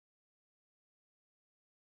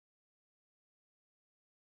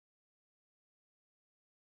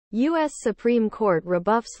U.S. Supreme Court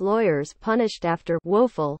rebuffs lawyers punished after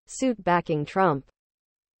woeful suit backing Trump.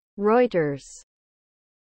 Reuters.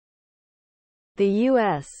 The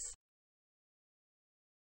U.S.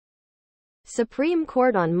 Supreme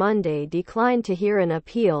Court on Monday declined to hear an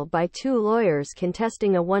appeal by two lawyers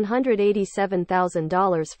contesting a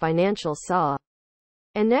 $187,000 financial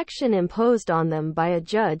sanction imposed on them by a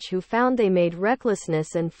judge who found they made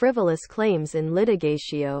recklessness and frivolous claims in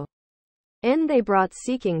litigation they brought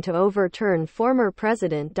seeking to overturn former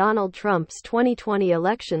President Donald Trump's 2020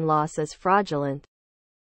 election loss as fraudulent.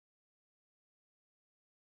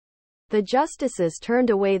 The justices turned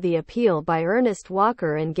away the appeal by Ernest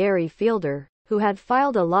Walker and Gary Fielder, who had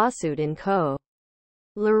filed a lawsuit in Colorado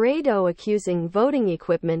accusing voting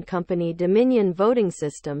equipment company Dominion Voting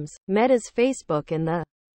Systems, Meta's Facebook and the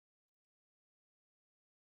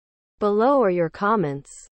Below are your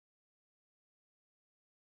comments.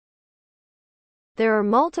 There are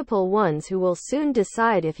multiple ones who will soon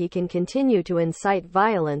decide if he can continue to incite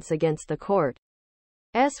violence against the courts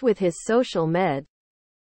with his social med.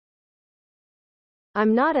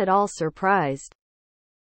 I'm not at all surprised.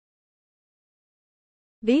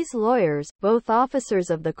 These lawyers, both officers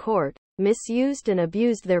of the court, misused and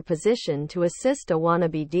abused their position to assist a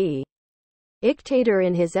wannabe dictator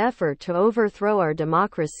in his effort to overthrow our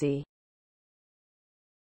democracy.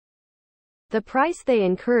 The price they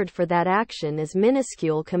incurred for that action is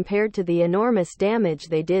minuscule compared to the enormous damage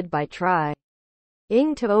they did by trying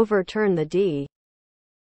to overturn the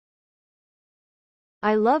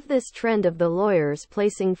I love this trend of the lawyers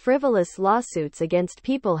placing frivolous lawsuits against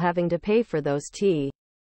people having to pay for those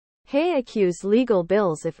accuse legal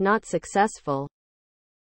bills if not successful.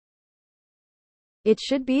 It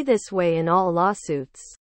should be this way in all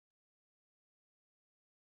lawsuits.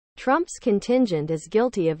 Trump's contingent is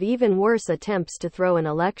guilty of even worse attempts to throw an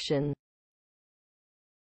election.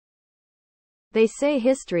 They say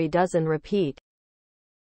history doesn't repeat.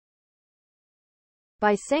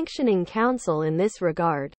 By sanctioning counsel in this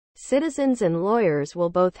regard, citizens and lawyers will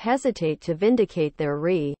both hesitate to vindicate their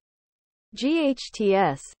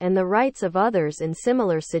GHTS and the rights of others in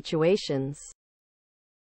similar situations.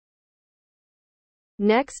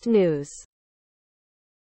 Next news.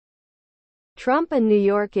 Trump and New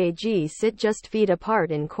York AG sit just feet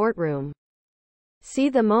apart in courtroom. See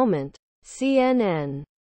the moment. CNN.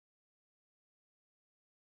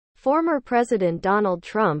 Former President Donald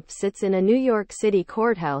Trump sits in a New York City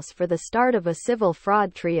courthouse for the start of a civil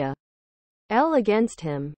fraud trial against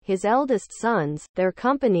him, his eldest sons, their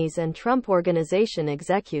companies and Trump Organization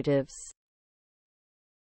executives.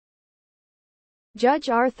 Judge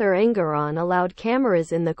Arthur Engoron allowed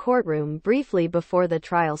cameras in the courtroom briefly before the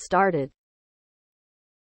trial started.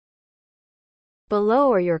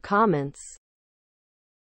 Below are your comments.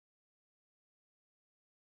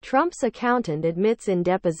 Trump's accountant admits in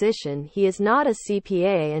deposition he is not a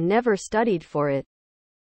CPA and never studied for it.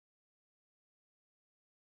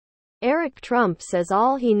 Eric Trump says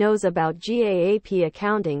all he knows about GAAP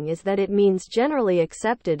accounting is that it means generally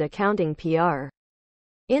accepted accounting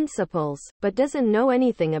principles, but doesn't know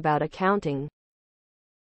anything about accounting.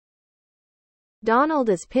 Donald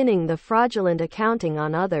is pinning the fraudulent accounting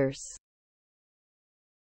on others.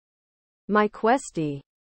 My questie.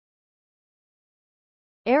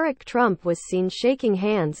 Eric Trump was seen shaking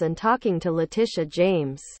hands and talking to Letitia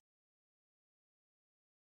James.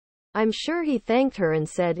 I'm sure he thanked her and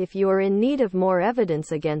said, if you are in need of more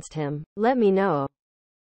evidence against him, let me know.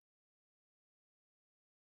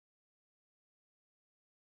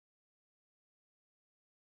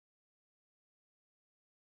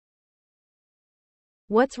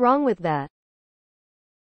 What's wrong with that?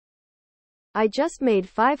 I just made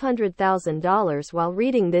 $500,000 while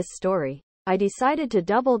reading this story. I decided to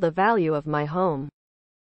double the value of my home.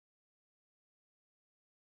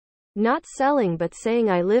 Not selling but saying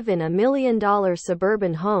I live in $1 million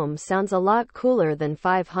suburban home sounds a lot cooler than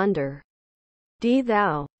 $500,000.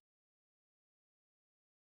 Thou.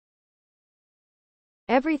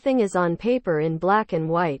 Everything is on paper in black and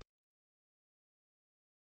white.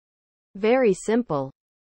 Very simple.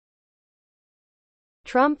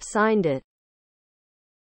 Trump signed it.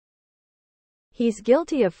 He's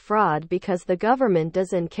guilty of fraud because the government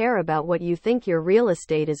doesn't care about what you think your real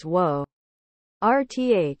estate is. Whoa.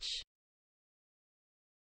 RTH.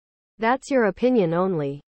 That's your opinion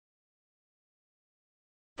only.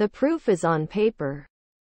 The proof is on paper.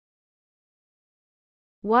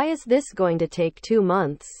 Why is this going to take 2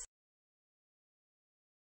 months?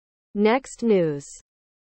 Next news.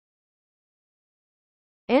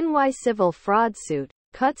 NY civil fraud suit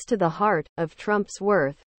cuts to the heart of Trump's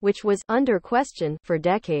worth, which was under question for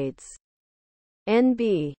decades.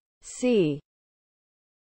 NB. C.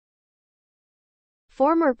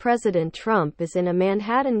 Former President Trump is in a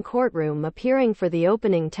Manhattan courtroom appearing for the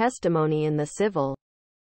opening testimony in the civil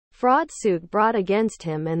fraud suit brought against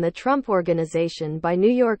him and the Trump Organization by New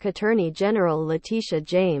York Attorney General Letitia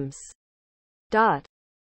James.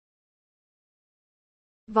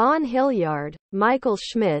 Vaughn Hilliard, Michael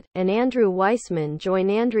Schmidt, and Andrew Weissman join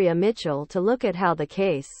Andrea Mitchell to look at how the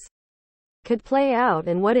case could play out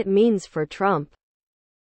and what it means for Trump.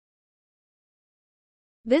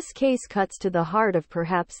 This case cuts to the heart of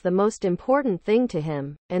perhaps the most important thing to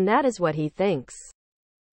him, and that is what he thinks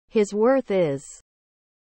his worth is.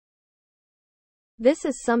 This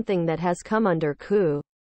is something that has come under coup.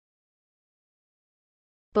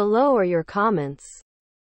 Below are your comments.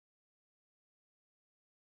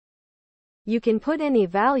 You can put any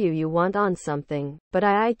value you want on something, but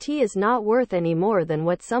it is not worth any more than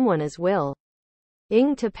what someone is willing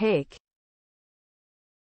to pay.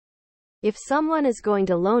 If someone is going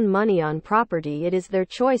to loan money on property, it is their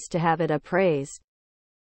choice to have it appraised.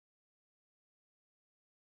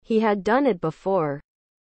 He had done it before.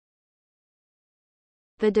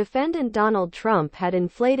 The defendant Donald Trump had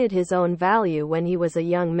inflated his own value when he was a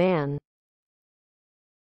young man.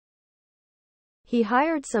 He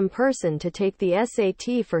hired some person to take the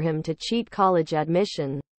SAT for him to cheat college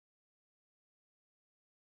admission.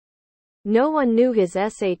 No one knew his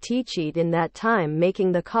SAT cheat in that time,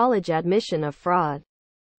 making the college admission a fraud.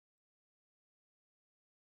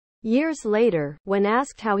 Years later, when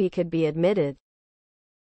asked how he could be admitted,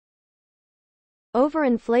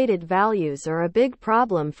 overinflated values are a big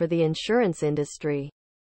problem for the insurance industry.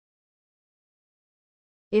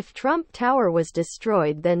 If Trump Tower was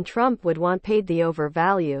destroyed, then Trump would want paid the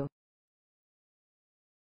overvalue.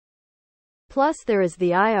 Plus there is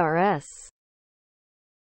the IRS.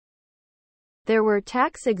 There were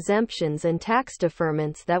tax exemptions and tax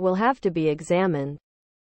deferments that will have to be examined.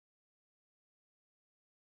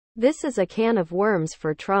 This is a can of worms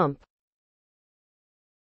for Trump.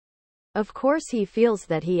 Of course he feels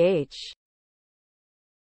that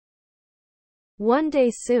one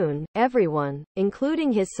day soon, everyone,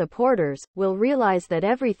 including his supporters, will realize that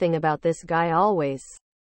everything about this guy always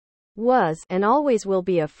was and always will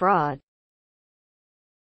be a fraud.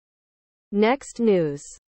 Next news.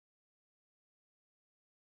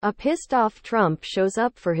 A pissed-off Trump shows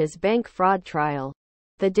up for his bank fraud trial.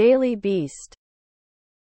 The Daily Beast.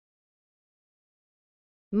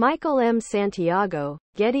 Michael M. Santiago,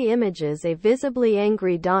 Getty Images. A visibly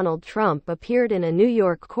angry Donald Trump appeared in a New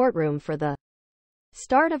York courtroom for the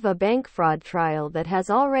start of a bank fraud trial that has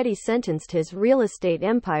already sentenced his real estate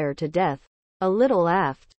empire to death. A little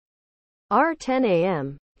after 10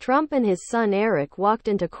 a.m., Trump and his son Eric walked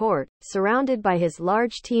into court, surrounded by his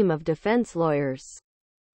large team of defense lawyers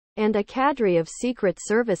and a cadre of Secret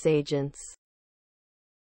Service agents.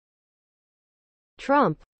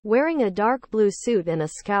 Trump, wearing a dark blue suit and a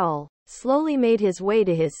scowl, slowly made his way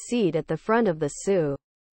to his seat at the front of the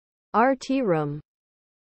RT room.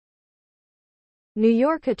 New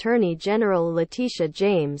York Attorney General Letitia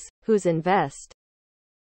James, whose invest.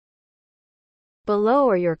 Below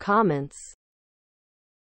are your comments.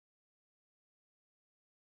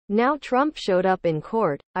 Now Trump showed up in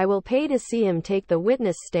court. I will pay to see him take the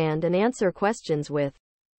witness stand and answer questions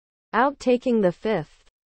without taking the fifth.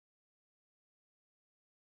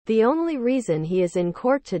 The only reason he is in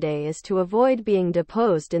court today is to avoid being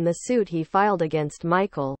deposed in the suit he filed against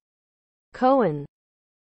Michael Cohen.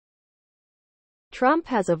 Trump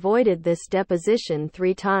has avoided this deposition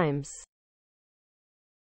 3 times.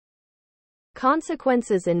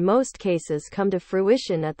 Consequences in most cases come to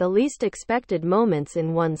fruition at the least expected moments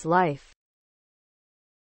in one's life.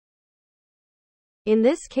 In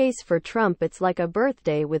this case for Trump, it's like a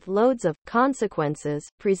birthday with loads of consequences,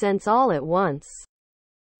 presents all at once.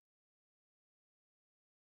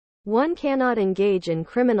 One cannot engage in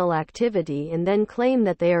criminal activity and then claim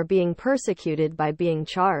that they are being persecuted by being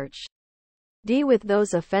charged with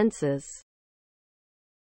those offenses.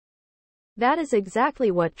 That is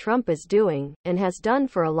exactly what Trump is doing, and has done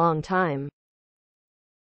for a long time.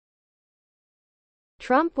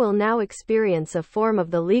 Trump will now experience a form of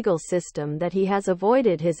the legal system that he has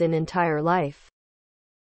avoided his entire life,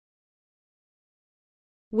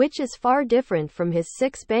 which is far different from his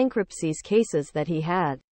 6 bankruptcies cases that he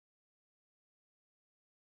had.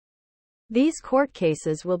 These court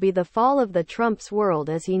cases will be the fall of the Trump's world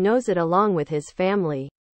as he knows it, along with his family.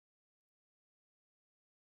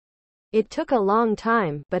 It took a long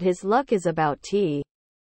time, but his luck is about tea.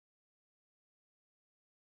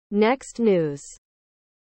 Next news.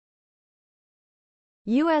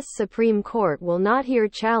 U.S. Supreme Court will not hear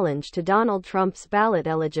challenge to Donald Trump's ballot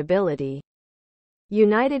eligibility.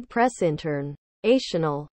 United Press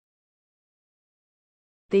International.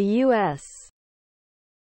 The U.S.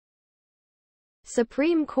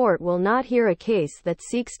 Supreme Court will not hear a case that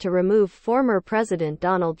seeks to remove former President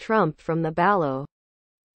Donald Trump from the ballot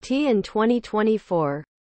in 2024.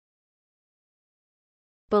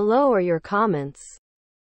 Below are your comments.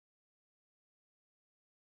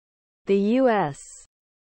 The U.S.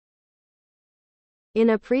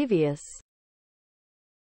 In a previous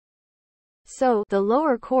So, the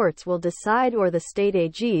lower courts will decide or the state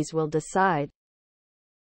AGs will decide.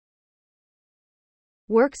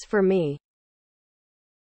 Works for me.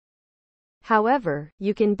 However,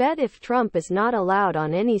 you can bet if Trump is not allowed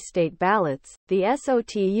on any state ballots, the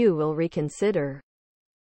SOTU will reconsider.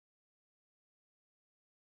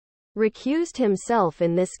 Recused himself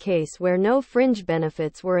in this case where no fringe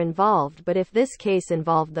benefits were involved, but if this case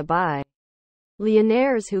involved the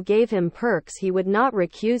billionaires who gave him perks, he would not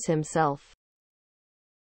recuse himself.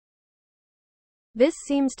 This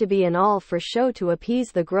seems to be an all for show to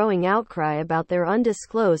appease the growing outcry about their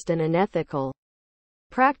undisclosed and unethical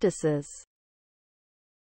practices.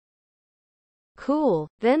 Cool,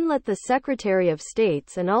 then let the Secretary of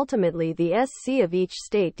States and ultimately the SC of each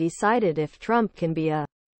state decide if Trump can be a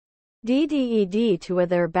DDED to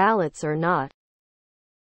their ballots or not.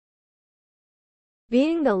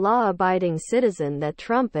 Being the law-abiding citizen that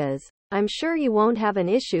Trump is, I'm sure he won't have an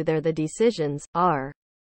issue there. The decisions are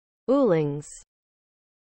rulings.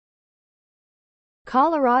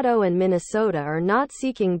 Colorado and Minnesota are not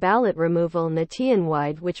seeking ballot removal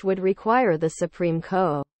nationwide, which would require the Supreme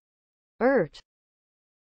Court.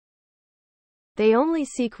 They only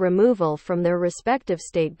seek removal from their respective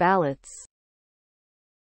state ballots.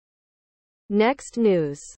 Next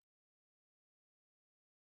news.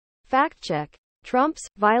 Fact check. Trump's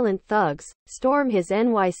violent thugs storm his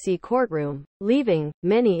NYC courtroom, leaving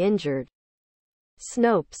many injured.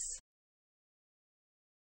 Snopes.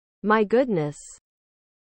 My goodness.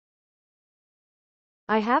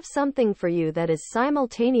 I have something for you that is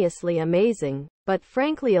simultaneously amazing, but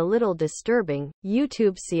frankly a little disturbing,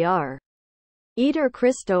 YouTube CR. Eater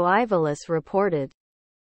Christo Ivalis reported.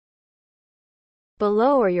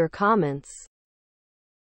 Below are your comments.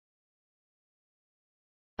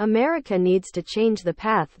 America needs to change the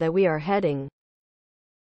path that we are heading.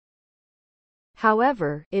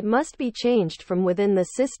 However, it must be changed from within the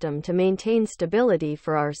system to maintain stability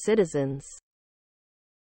for our citizens.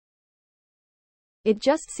 It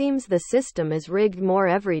just seems the system is rigged more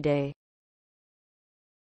every day.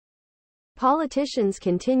 Politicians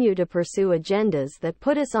continue to pursue agendas that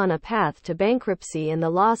put us on a path to bankruptcy and the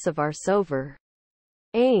loss of our sovereign.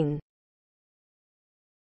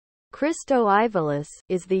 Christo Ivalis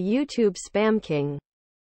is the YouTube spam king.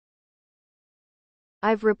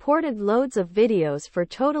 I've reported loads of videos for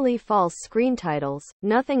totally false screen titles,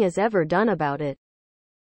 nothing is ever done about it.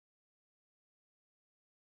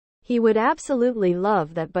 He would absolutely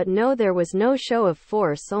love that, but no, there was no show of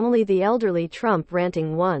force, only the elderly Trump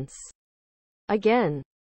ranting once again.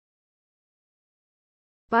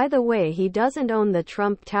 By the way, he doesn't own the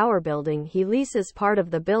Trump Tower building, he leases part of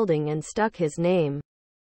the building and stuck his name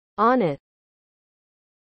on it.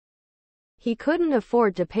 He couldn't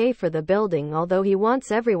afford to pay for the building, although he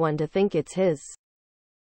wants everyone to think it's his.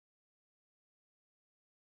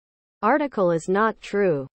 Article is not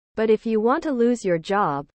true. But if you want to lose your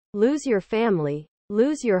job, lose your family,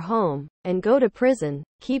 lose your home, and go to prison,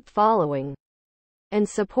 keep following and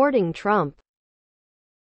supporting Trump.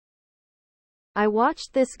 I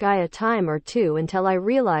watched this guy a time or two until I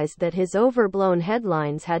realized that his overblown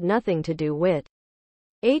headlines had nothing to do with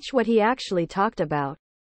what he actually talked about.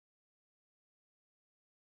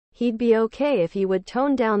 He'd be okay if he would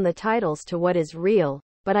tone down the titles to what is real,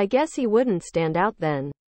 but I guess he wouldn't stand out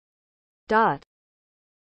then.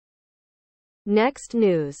 Next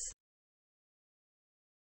news.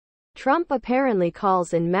 Trump apparently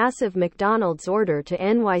calls in massive McDonald's order to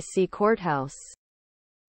NYC courthouse.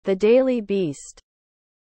 The Daily Beast.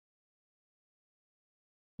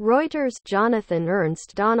 Reuters. Jonathan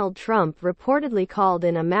Ernst. Donald Trump reportedly called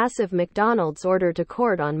in a massive McDonald's order to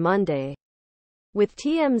court on Monday, with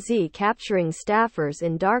TMZ capturing staffers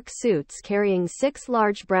in dark suits carrying 6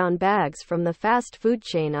 large brown bags from the fast food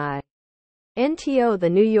chain INTO the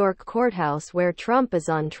New York courthouse where Trump is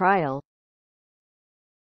on trial.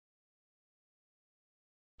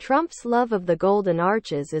 Trump's love of the Golden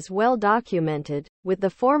Arches is well documented, with the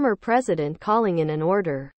former president calling in an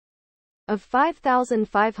order of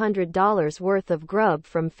 $5,500 worth of grub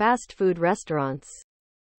from fast food restaurants,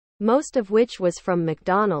 most of which was from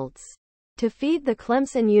McDonald's. to feed the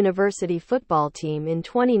Clemson University football team in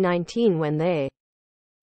 2019 when they.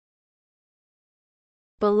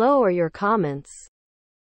 Below are your comments.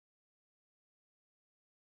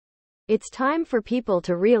 It's time for people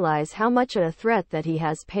to realize how much of a threat that he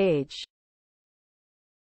has. Page.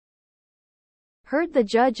 Heard the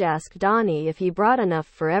judge ask Donnie if he brought enough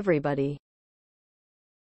for everybody.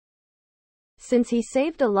 Since he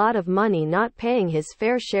saved a lot of money not paying his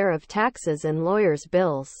fair share of taxes and lawyers'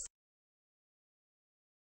 bills.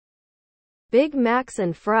 Big Macs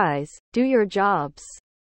and fries, do your jobs.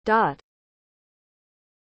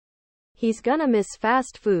 He's gonna miss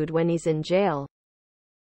fast food when he's in jail.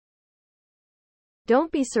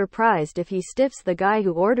 Don't be surprised if he stiffs the guy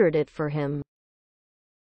who ordered it for him.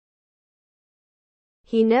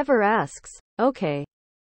 He never asks, okay.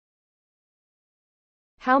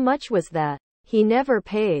 How much was that? He never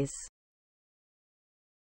pays.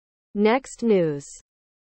 Next news.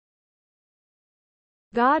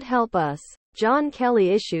 God help us. John Kelly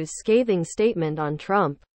issues scathing statement on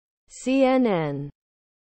Trump. CNN.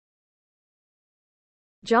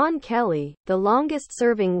 John Kelly, the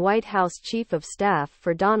longest-serving White House chief of staff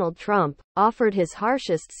for Donald Trump, offered his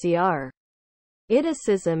harshest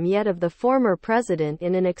criticism yet of the former president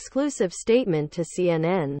in an exclusive statement to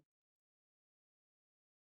CNN.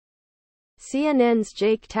 CNN's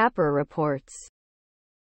Jake Tapper reports.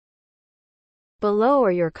 Below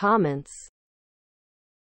are your comments.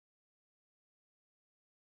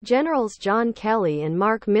 Generals John Kelly and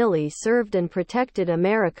Mark Milley served and protected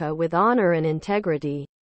America with honor and integrity.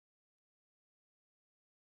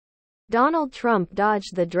 Donald Trump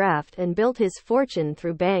dodged the draft and built his fortune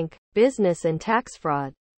through bank, business and tax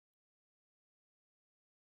fraud.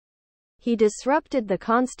 He disrupted the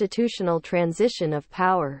constitutional transition of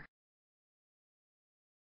power.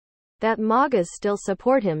 That MAGAs still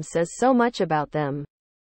support him says so much about them.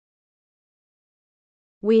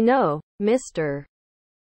 We know, Mr.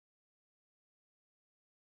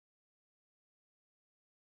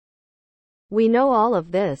 We know all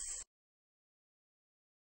of this.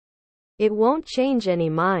 It won't change any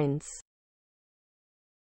minds.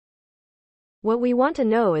 What we want to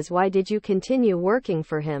know is why did you continue working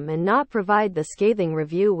for him and not provide the scathing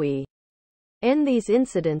review we. And these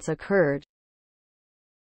incidents occurred.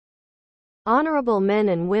 Honorable men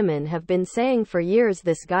and women have been saying for years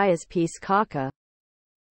this guy is piece caca.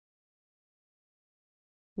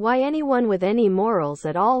 Why anyone with any morals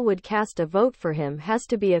at all would cast a vote for him has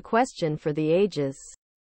to be a question for the ages.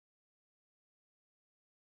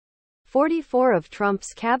 44 of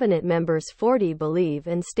Trump's cabinet members 40 believe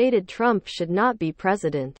and stated Trump should not be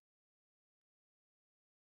president.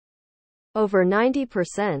 Over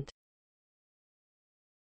 90%.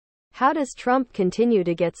 How does Trump continue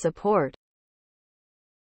to get support?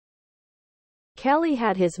 Kelly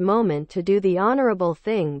had his moment to do the honorable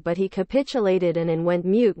thing, but he capitulated and went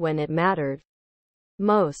mute when it mattered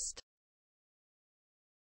most.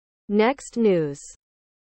 Next news.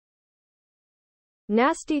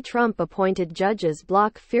 Nasty Trump appointed judges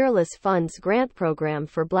block Fearless Fund's grant program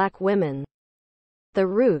for black women. The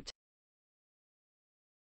Root.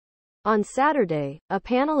 On Saturday, a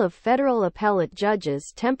panel of federal appellate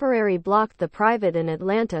judges temporarily blocked the private and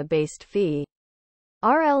Atlanta-based FERLESS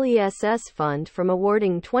fund from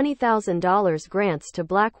awarding $20,000 grants to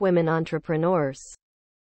black women entrepreneurs.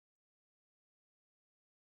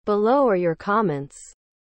 Below are your comments.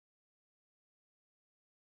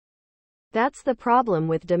 That's the problem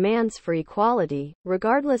with demands for equality,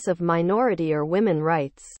 regardless of minority or women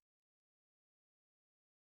rights.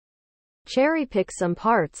 Cherry-pick some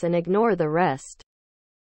parts and ignore the rest.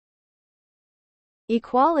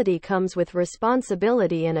 Equality comes with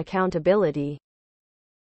responsibility and accountability.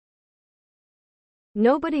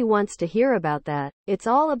 Nobody wants to hear about that. It's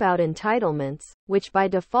all about entitlements, which by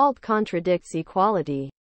default contradicts equality.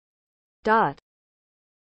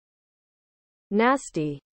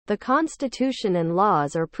 Nasty. The Constitution and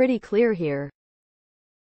laws are pretty clear here.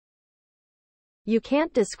 You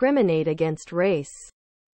can't discriminate against race.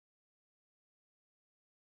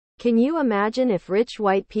 Can you imagine if rich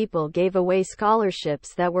white people gave away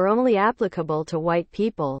scholarships that were only applicable to white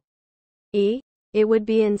people? It would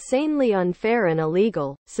be insanely unfair and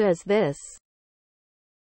illegal, says this.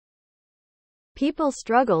 People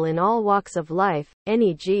struggle in all walks of life,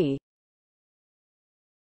 neg.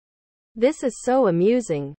 This is so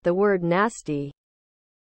amusing, the word nasty.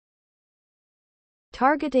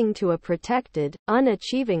 Targeting to a protected,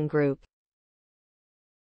 unachieving group.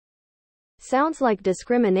 Sounds like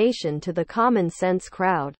discrimination to the common sense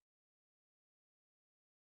crowd.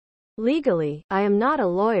 Legally, I am not a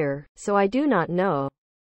lawyer, so I do not know.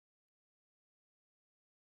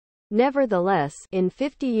 Nevertheless, in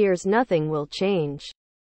 50 years nothing will change.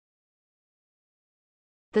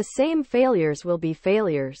 The same failures will be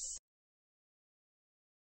failures.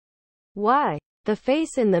 Why? The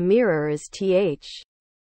face in the mirror is th.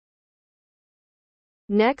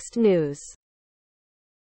 Next news.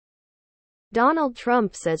 Donald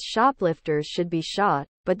Trump says shoplifters should be shot,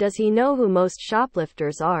 but does he know who most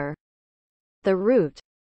shoplifters are? The Root.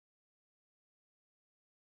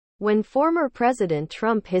 When former President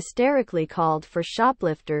Trump hysterically called for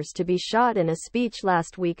shoplifters to be shot in a speech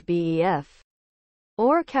last week, BEF,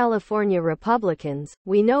 or California Republicans,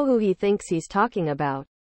 we know who he thinks he's talking about.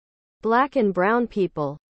 Black and brown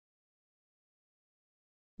people.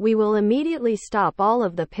 We will immediately stop all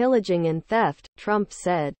of the pillaging and theft, Trump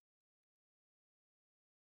said.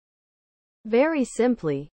 Very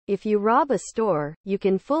simply, if you rob a store, you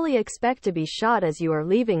can fully expect to be shot as you are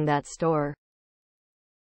leaving that store.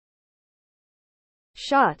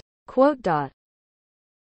 Shot. Quote.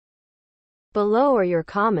 Below are your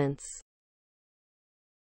comments.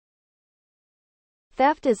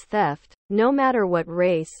 Theft is theft, no matter what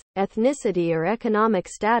race, ethnicity or economic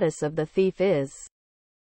status of the thief is.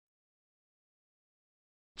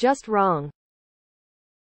 Just wrong.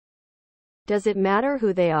 Does it matter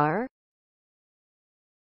who they are?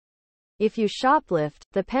 If you shoplift,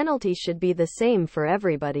 the penalty should be the same for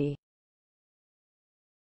everybody.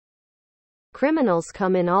 Criminals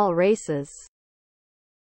come in all races.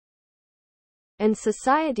 And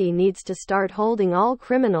society needs to start holding all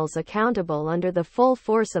criminals accountable under the full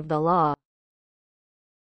force of the law.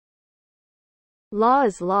 Law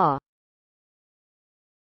is law.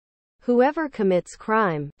 Whoever commits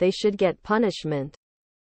crime, they should get punishment.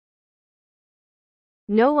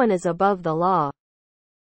 No one is above the law.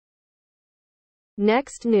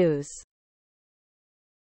 Next news.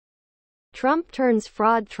 Trump turns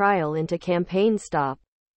fraud trial into campaign stop.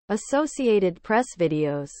 Associated Press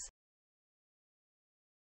videos.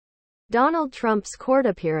 Donald Trump's court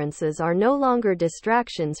appearances are no longer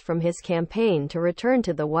distractions from his campaign to return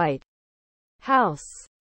to the White House.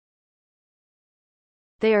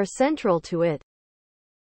 They are central to it.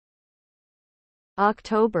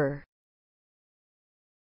 October.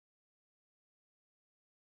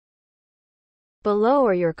 Below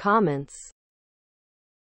are your comments.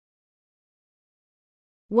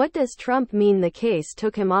 What does Trump mean the case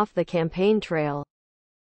took him off the campaign trail?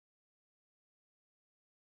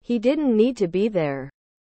 He didn't need to be there.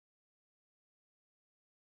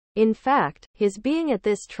 In fact, his being at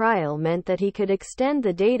this trial meant that he could extend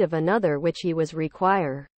the date of another which he was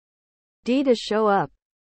required to show up.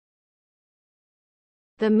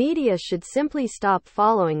 The media should simply stop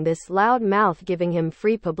following this loud mouth giving him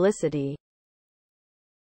free publicity.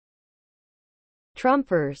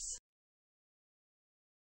 Trumpers.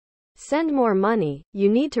 Send more money, you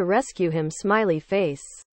need to rescue him, smiley face.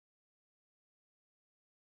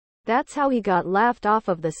 That's how he got laughed off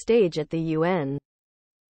of the stage at the UN.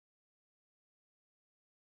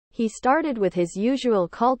 He started with his usual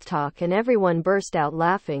cult talk and everyone burst out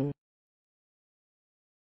laughing.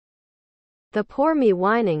 The poor me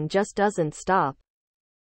whining just doesn't stop.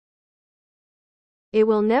 It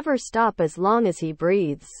will never stop as long as he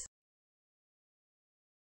breathes.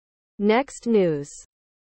 Next news.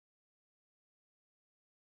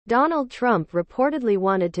 Donald Trump reportedly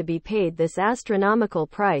wanted to be paid this astronomical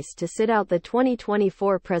price to sit out the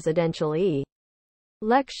 2024 presidential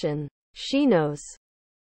election. She knows.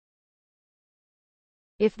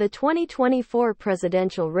 If the 2024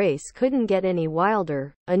 presidential race couldn't get any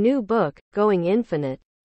wilder, a new book, Going Infinite,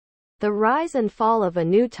 The Rise and Fall of a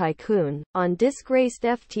New Tycoon, on disgraced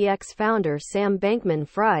FTX founder Sam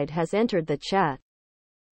Bankman-Fried has entered the chat.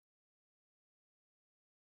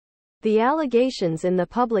 The allegations in the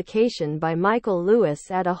publication by Michael Lewis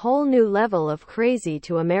add a whole new level of crazy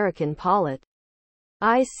to American politics.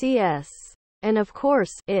 And of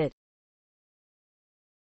course, it.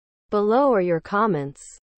 Below are your comments.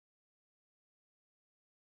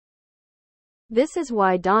 This is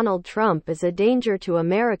why Donald Trump is a danger to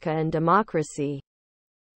America and democracy.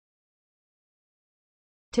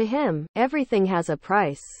 To him, everything has a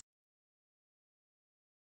price.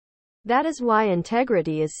 That is why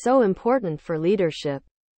integrity is so important for leadership.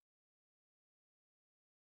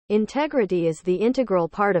 Integrity is the integral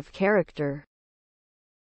part of character.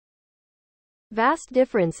 Vast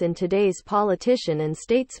difference in today's politician and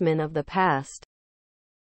statesman of the past.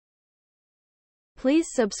 Please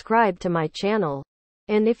subscribe to my channel.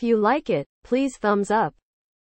 And if you like it, please thumbs up.